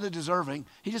give it to the deserving.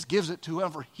 He just gives it to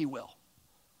whoever he will.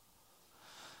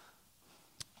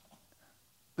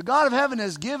 The God of heaven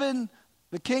has given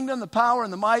the kingdom, the power,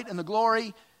 and the might, and the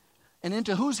glory, and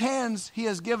into whose hands he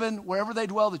has given, wherever they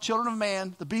dwell, the children of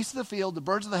man, the beasts of the field, the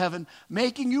birds of the heaven,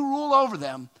 making you rule over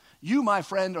them. You, my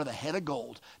friend, are the head of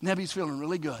gold. Nebi's feeling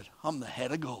really good. I'm the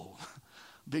head of gold.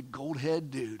 Big gold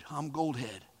head dude. I'm gold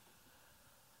head.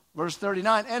 Verse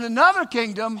 39, and another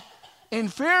kingdom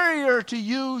inferior to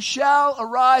you shall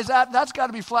arise. That's got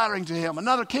to be flattering to him.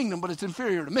 Another kingdom, but it's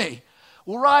inferior to me,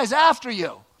 will rise after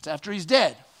you. It's after he's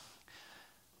dead.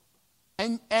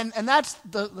 And that's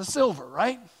the silver,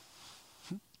 right?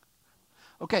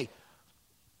 Okay.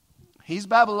 He's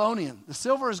Babylonian. The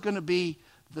silver is going to be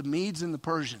the Medes and the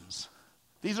Persians.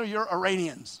 These are your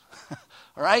Iranians.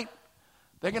 All right?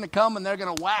 They're going to come and they're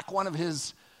going to whack one of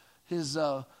his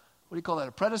what do you call that,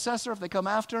 a predecessor if they come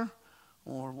after?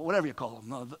 Or whatever you call them,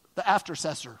 no, the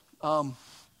aftercessor.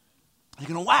 They're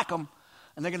going to whack them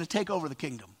and they're going to take over the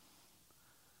kingdom.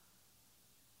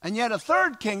 And yet a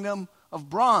third kingdom of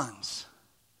bronze,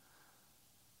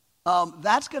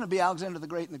 that's going to be Alexander the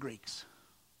Great and the Greeks.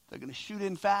 They're going to shoot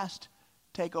in fast,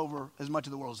 take over as much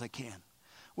of the world as they can,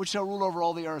 which shall rule over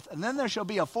all the earth. And then there shall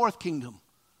be a fourth kingdom,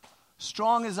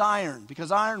 strong as iron,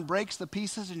 because iron breaks the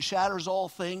pieces and shatters all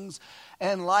things.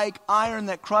 And like iron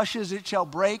that crushes, it shall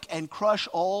break and crush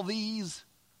all these.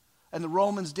 And the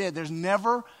Romans did. There's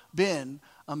never been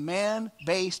a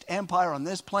man-based empire on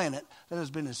this planet that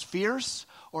has been as fierce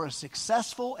or as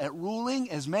successful at ruling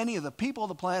as many of the people of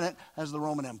the planet as the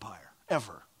Roman Empire,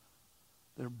 ever.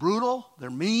 They're brutal, they're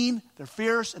mean, they're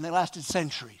fierce, and they lasted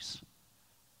centuries.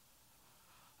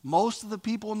 Most of the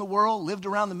people in the world lived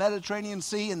around the Mediterranean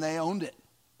Sea and they owned it.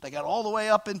 They got all the way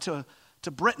up into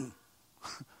Britain.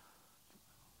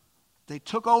 They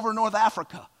took over North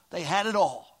Africa. They had it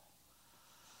all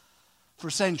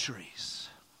for centuries.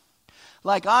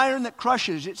 Like iron that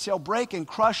crushes, it shall break and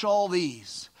crush all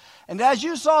these. And as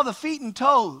you saw the feet and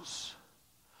toes,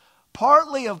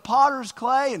 partly of potter's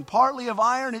clay and partly of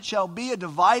iron, it shall be a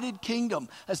divided kingdom.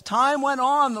 As time went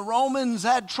on, the Romans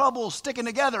had trouble sticking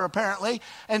together, apparently.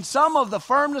 And some of the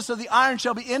firmness of the iron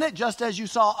shall be in it, just as you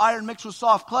saw iron mixed with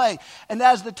soft clay. And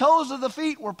as the toes of the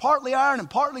feet were partly iron and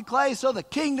partly clay, so the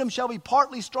kingdom shall be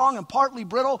partly strong and partly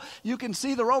brittle. You can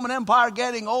see the Roman Empire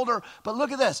getting older. But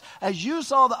look at this. As you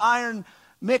saw the iron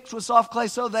mixed with soft clay,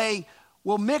 so they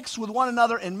will mix with one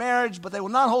another in marriage, but they will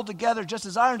not hold together, just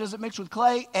as iron doesn't mix with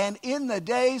clay. And in the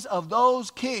days of those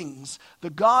kings,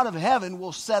 the God of heaven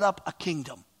will set up a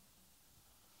kingdom.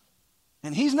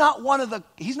 And he's not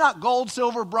gold,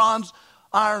 silver, bronze,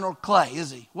 iron, or clay,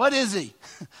 is he? What is he?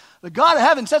 The God of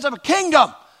heaven sets up a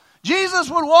kingdom. Jesus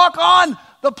would walk on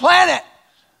the planet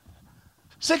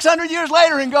 600 years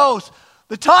later and goes,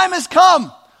 the time has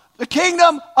come. The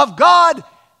kingdom of God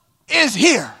is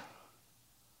here.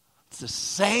 It's the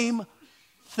same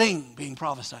thing being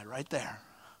prophesied right there.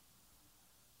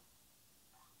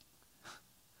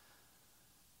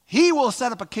 He will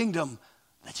set up a kingdom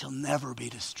that shall never be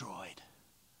destroyed.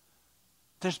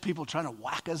 There's people trying to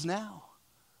whack us now.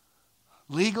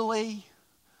 Legally,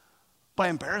 by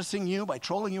embarrassing you, by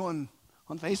trolling you on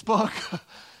Facebook,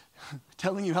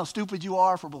 telling you how stupid you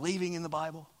are for believing in the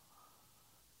Bible.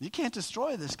 You can't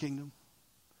destroy this kingdom.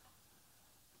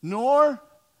 Nor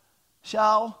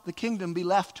shall the kingdom be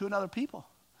left to another people.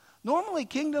 Normally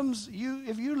kingdoms,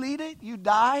 if you lead it, you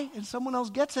die and someone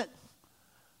else gets it.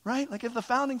 Right? Like if the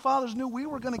founding fathers knew we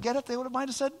were going to get it, they might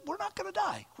have said, we're not going to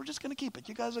die. We're just going to keep it.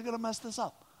 You guys are going to mess this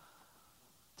up.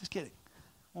 Just kidding.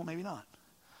 Well, maybe not.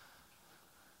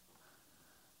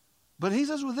 But he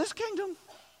says, with this kingdom,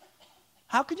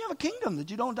 how can you have a kingdom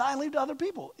that you don't die and leave to other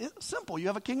people? It's simple. You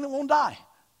have a kingdom that won't die.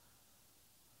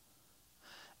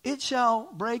 It shall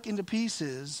break into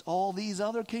pieces all these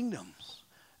other kingdoms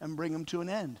and bring them to an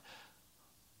end.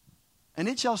 And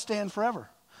it shall stand forever.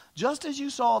 Just as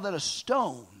you saw that a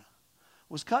stone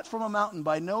was cut from a mountain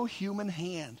by no human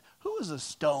hand. Who is a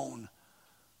stone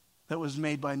that was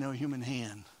made by no human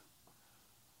hand?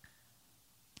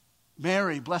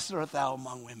 Mary, blessed art thou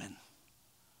among women.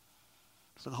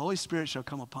 For the Holy Spirit shall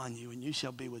come upon you, and you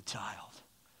shall be with child.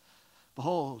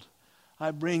 Behold, I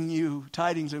bring you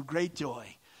tidings of great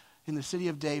joy. In the city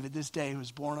of David, this day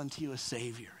was born unto you a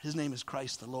Savior. His name is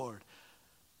Christ the Lord.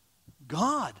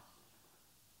 God,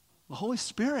 the Holy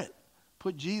Spirit,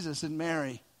 put Jesus in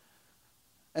Mary.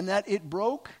 And that it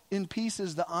broke in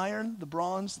pieces the iron, the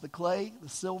bronze, the clay, the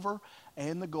silver,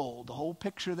 and the gold. The whole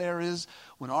picture there is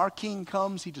when our King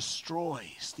comes, he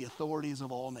destroys the authorities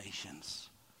of all nations.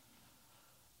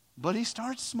 But he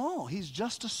starts small. He's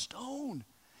just a stone.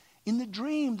 In the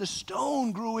dream, the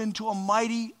stone grew into a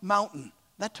mighty mountain.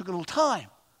 That took a little time.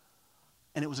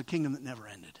 And it was a kingdom that never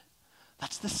ended.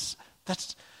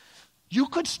 You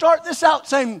could start this out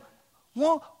saying,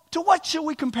 well, to what should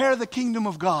we compare the kingdom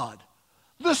of God?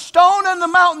 The stone and the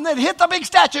mountain that hit the big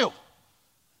statue.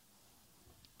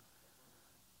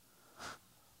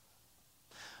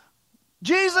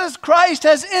 Jesus Christ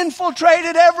has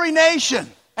infiltrated every nation,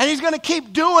 and he's going to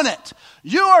keep doing it.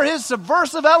 You are his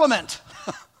subversive element.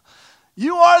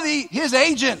 You are his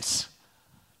agents.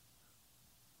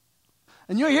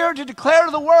 And you're here to declare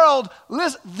to the world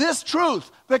this truth.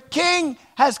 The King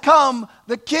has come.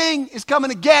 The King is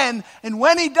coming again. And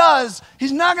when he does,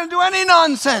 he's not going to do any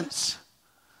nonsense.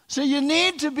 So you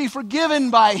need to be forgiven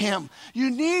by him. You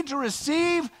need to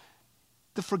receive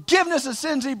the forgiveness of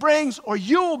sins he brings, or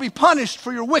you will be punished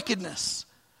for your wickedness.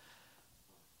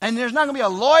 And there's not going to be a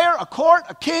lawyer, a court,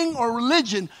 a king, or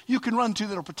religion you can run to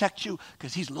that will protect you,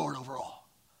 because he's Lord over all.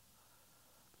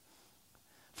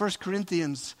 1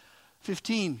 Corinthians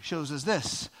 15 shows us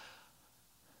this.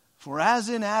 For as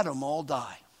in Adam all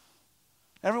die.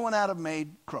 Everyone Adam made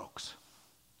croaks.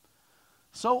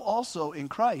 So also in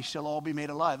Christ shall all be made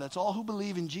alive. That's all who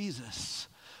believe in Jesus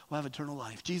will have eternal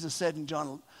life. Jesus said in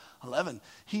John 11,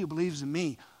 he who believes in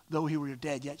me, though he were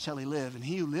dead, yet shall he live. And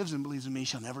he who lives and believes in me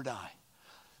shall never die.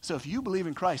 So if you believe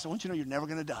in Christ, I want you to know you're never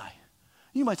going to die.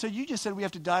 You might say, you just said we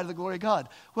have to die to the glory of God.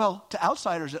 Well, to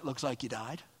outsiders it looks like you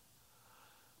died.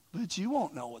 But you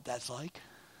won't know what that's like.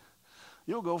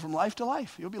 You'll go from life to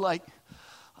life. You'll be like,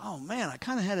 oh man, I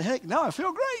kind of had a headache. Now I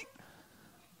feel great.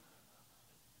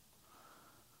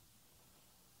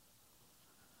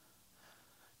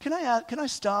 Can I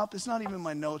stop? It's not even in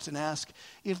my notes, and ask,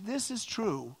 if this is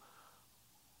true,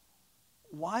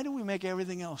 why do we make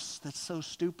everything else that's so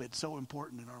stupid so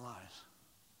important in our lives?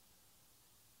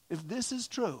 If this is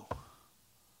true,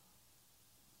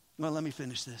 well, let me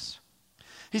finish this.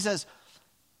 He says,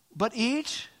 but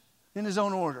each in his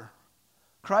own order.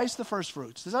 Christ the first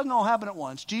fruits. This doesn't all happen at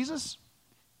once. Jesus,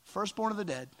 firstborn of the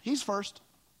dead. He's first.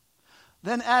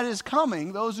 Then at his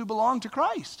coming, those who belong to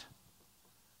Christ.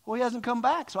 Well, he hasn't come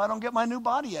back, so I don't get my new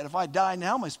body yet. If I die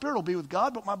now, my spirit will be with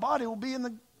God, but my body will be in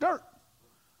the dirt.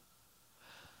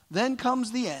 Then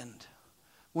comes the end,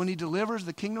 when he delivers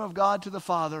the kingdom of God to the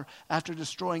Father after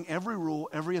destroying every rule,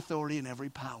 every authority, and every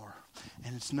power.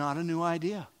 And it's not a new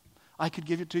idea. I could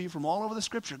give it to you from all over the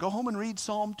Scripture. Go home and read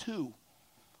Psalm 2,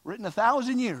 written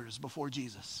 1,000 years before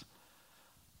Jesus.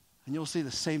 And you'll see the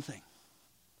same thing.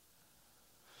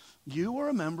 You are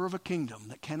a member of a kingdom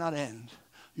that cannot end.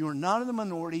 You are not in the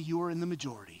minority, you are in the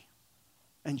majority.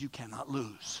 And you cannot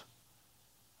lose.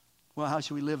 Well, how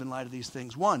should we live in light of these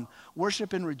things? 1,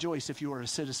 worship and rejoice if you are a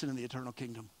citizen of the eternal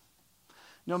kingdom.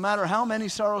 No matter how many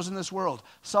sorrows in this world,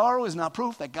 sorrow is not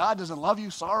proof that God doesn't love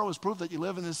you. Sorrow is proof that you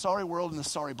live in this sorry world in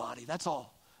this sorry body. That's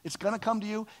all. It's going to come to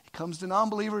you. It comes to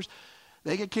non-believers.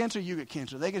 They get cancer, you get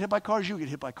cancer. They get hit by cars, you get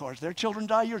hit by cars. Their children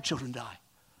die, your children die.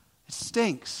 It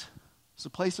stinks. It's a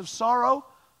place of sorrow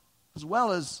as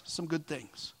well as some good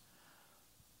things.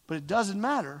 But it doesn't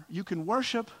matter. You can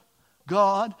worship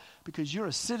God because you're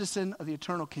a citizen of the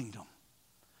eternal kingdom.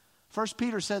 1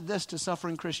 Peter said this to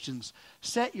suffering Christians.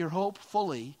 Set your hope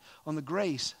fully on the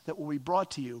grace that will be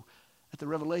brought to you at the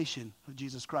revelation of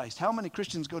Jesus Christ. How many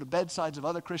Christians go to bedsides of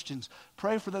other Christians,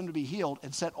 pray for them to be healed,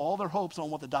 and set all their hopes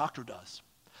on what the doctor does?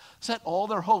 Set all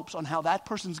their hopes on how that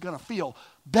person's going to feel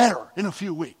better in a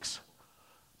few weeks.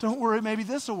 Don't worry, maybe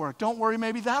this will work. Don't worry,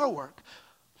 maybe that'll work.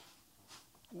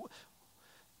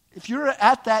 If you're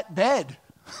at that bed,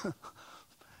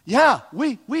 yeah,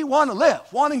 we want to live.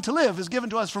 Wanting to live is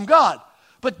given to us from God.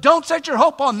 But don't set your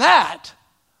hope on that.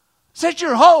 Set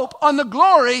your hope on the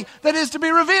glory that is to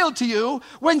be revealed to you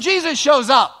when Jesus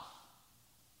shows up.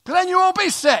 Because then you won't be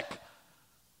sick.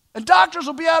 And doctors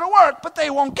will be out of work, but they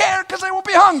won't care because they won't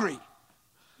be hungry.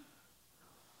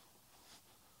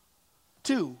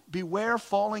 2, beware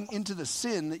falling into the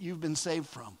sin that you've been saved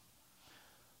from.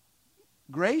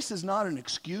 Grace is not an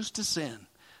excuse to sin.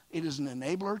 It is an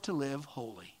enabler to live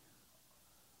holy.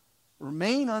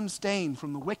 Remain unstained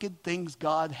from the wicked things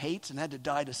God hates and had to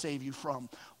die to save you from.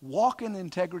 Walk in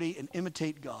integrity and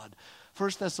imitate God.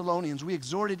 1 Thessalonians, we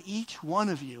exhorted each one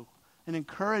of you and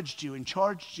encouraged you and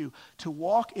charged you to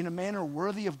walk in a manner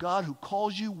worthy of God who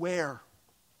calls you where?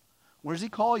 Where does he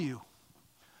call you?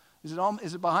 Is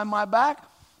it behind my back?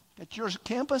 At your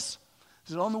campus?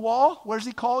 Is it on the wall? Where does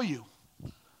he call you?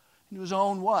 Into his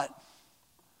own what?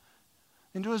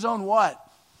 Into his own what?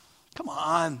 Come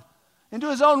on. Into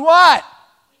his own what?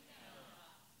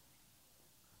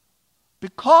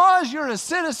 Because you're a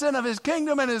citizen of his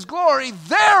kingdom and his glory,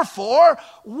 therefore,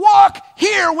 walk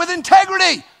here with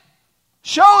integrity.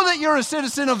 Show that you're a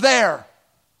citizen of there.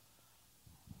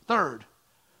 3rd,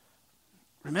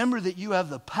 remember that you have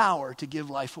the power to give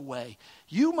life away.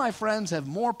 You, my friends, have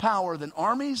more power than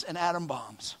armies and atom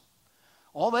bombs.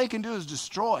 All they can do is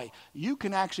destroy. You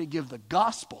can actually give the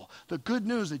gospel, the good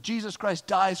news that Jesus Christ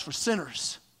dies for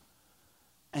sinners.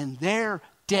 And their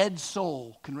dead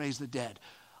soul can raise the dead.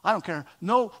 I don't care.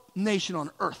 No nation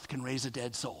on earth can raise a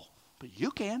dead soul. But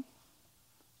you can,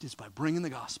 just by bringing the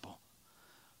gospel.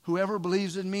 Whoever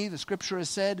believes in me, the scripture has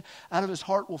said, out of his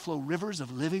heart will flow rivers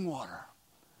of living water.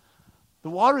 The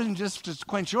water isn't just to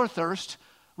quench your thirst.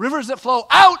 Rivers that flow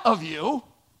out of you,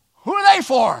 who are they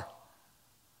for?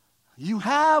 You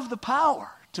have the power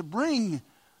to bring.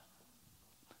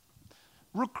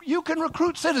 You can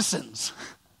recruit citizens,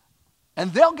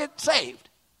 and they'll get saved.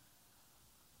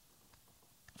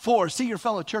 4, see your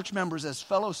fellow church members as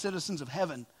fellow citizens of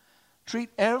heaven. Treat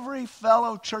every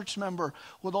fellow church member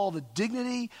with all the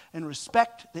dignity and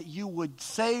respect that you would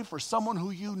say for someone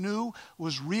who you knew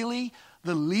was really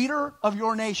the leader of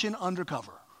your nation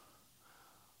undercover.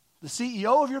 The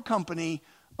CEO of your company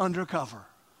undercover.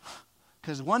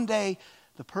 Because one day,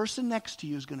 the person next to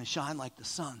you is going to shine like the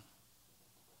sun.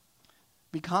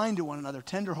 Be kind to one another,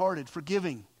 tender-hearted,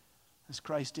 forgiving, as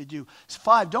Christ did you.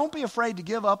 5, don't be afraid to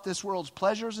give up this world's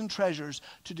pleasures and treasures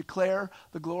to declare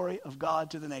the glory of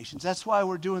God to the nations. That's why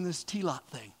we're doing this T-Lot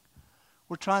thing.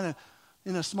 We're trying to,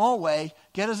 in a small way,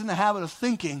 get us in the habit of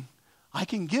thinking, I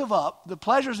can give up the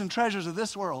pleasures and treasures of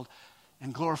this world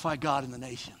and glorify God in the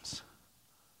nations.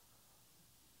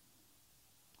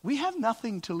 We have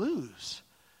nothing to lose.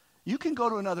 You can go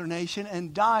to another nation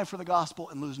and die for the gospel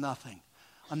and lose nothing.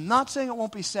 I'm not saying it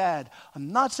won't be sad.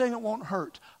 I'm not saying it won't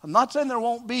hurt. I'm not saying there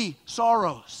won't be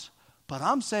sorrows. But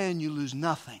I'm saying you lose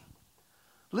nothing.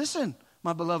 Listen,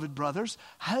 my beloved brothers,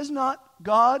 has not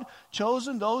God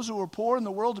chosen those who are poor in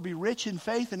the world to be rich in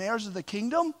faith and heirs of the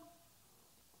kingdom,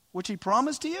 which he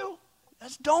promised to you?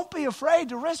 Don't be afraid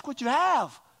to risk what you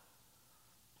have.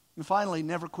 And finally,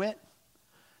 never quit.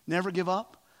 Never give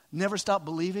up. Never stop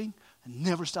believing. And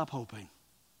never stop hoping.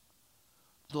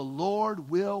 The Lord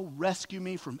will rescue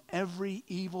me from every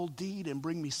evil deed and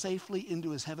bring me safely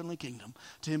into his heavenly kingdom.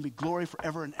 To him be glory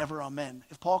forever and ever. Amen.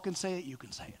 If Paul can say it, you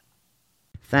can say it.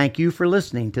 Thank you for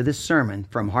listening to this sermon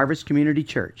from Harvest Community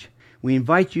Church. We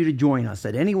invite you to join us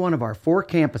at any one of our 4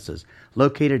 campuses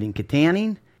located in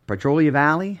Kittanning, Petrolia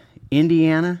Valley,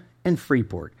 Indiana, and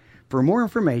Freeport. For more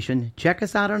information, check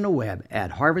us out on the web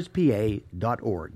at harvestpa.org.